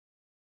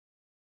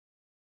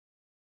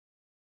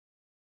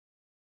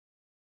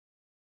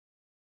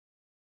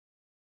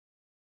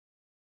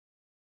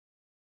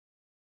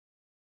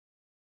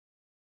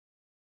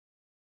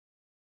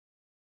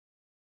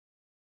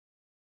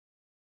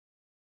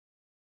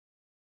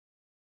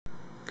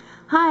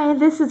Hi,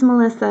 this is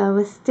Melissa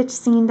with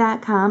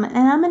StitchScene.com, and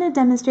I'm going to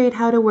demonstrate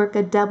how to work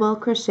a double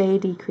crochet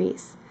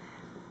decrease.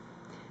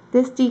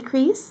 This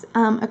decrease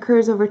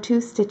occurs over 2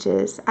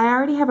 stitches. I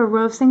already have a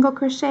row of single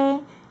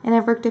crochet and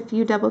I've worked a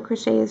few double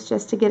crochets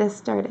just to get us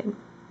started.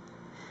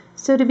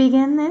 So to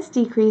begin this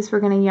decrease, we're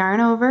going to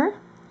yarn over,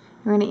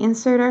 we're going to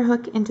insert our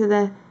hook into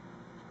the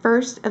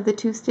first of the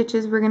 2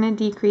 stitches we're going to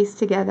decrease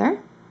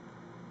together,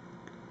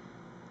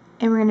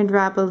 and we're going to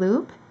drop a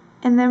loop.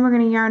 And then we're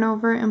going to yarn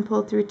over and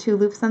pull through 2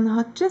 loops on the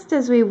hook, just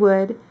as we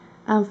would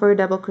for a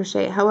double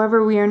crochet.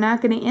 However, we are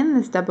not going to end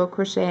this double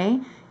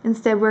crochet.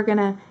 Instead, we're going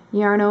to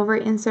yarn over,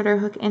 insert our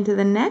hook into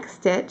the next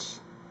stitch,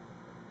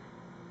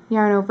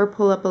 yarn over,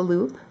 pull up a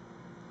loop,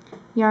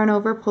 yarn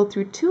over, pull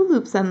through 2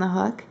 loops on the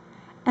hook,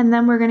 and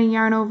then we're going to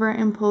yarn over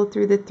and pull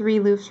through the 3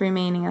 loops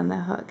remaining on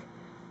the hook.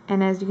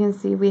 And as you can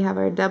see, we have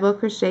our double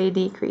crochet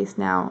decrease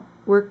now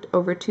worked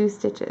over 2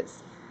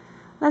 stitches.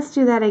 Let's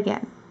do that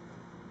again.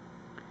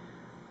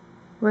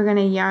 We're going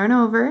to yarn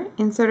over,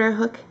 insert our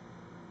hook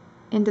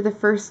into the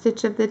first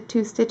stitch of the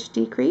 2-stitch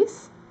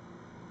decrease,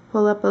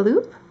 pull up a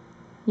loop,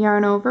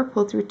 yarn over,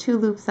 pull through 2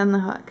 loops on the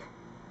hook.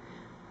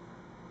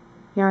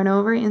 Yarn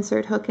over,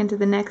 insert hook into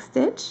the next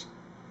stitch,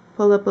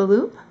 pull up a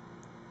loop,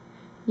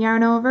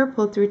 yarn over,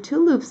 pull through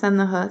 2 loops on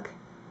the hook,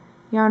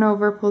 yarn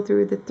over, pull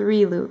through the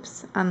 3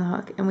 loops on the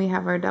hook, and we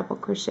have our double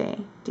crochet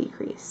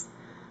decrease.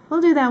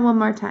 We'll do that one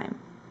more time.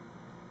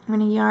 I'm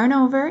going to yarn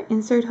over,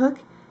 insert hook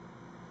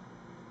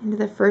into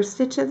the first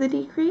stitch of the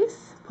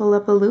decrease, pull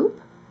up a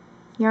loop,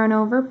 yarn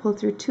over, pull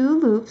through 2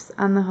 loops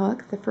on the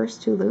hook, the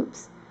first 2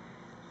 loops,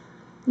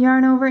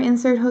 yarn over,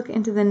 insert hook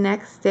into the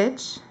next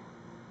stitch,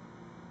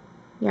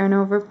 yarn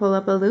over, pull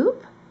up a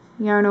loop,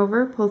 yarn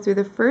over, pull through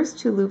the first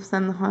 2 loops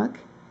on the hook.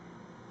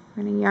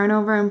 We're going to yarn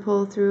over and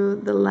pull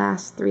through the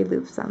last 3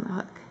 loops on the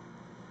hook.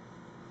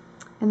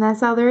 And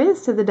that's all there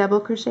is to the double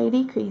crochet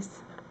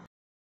decrease.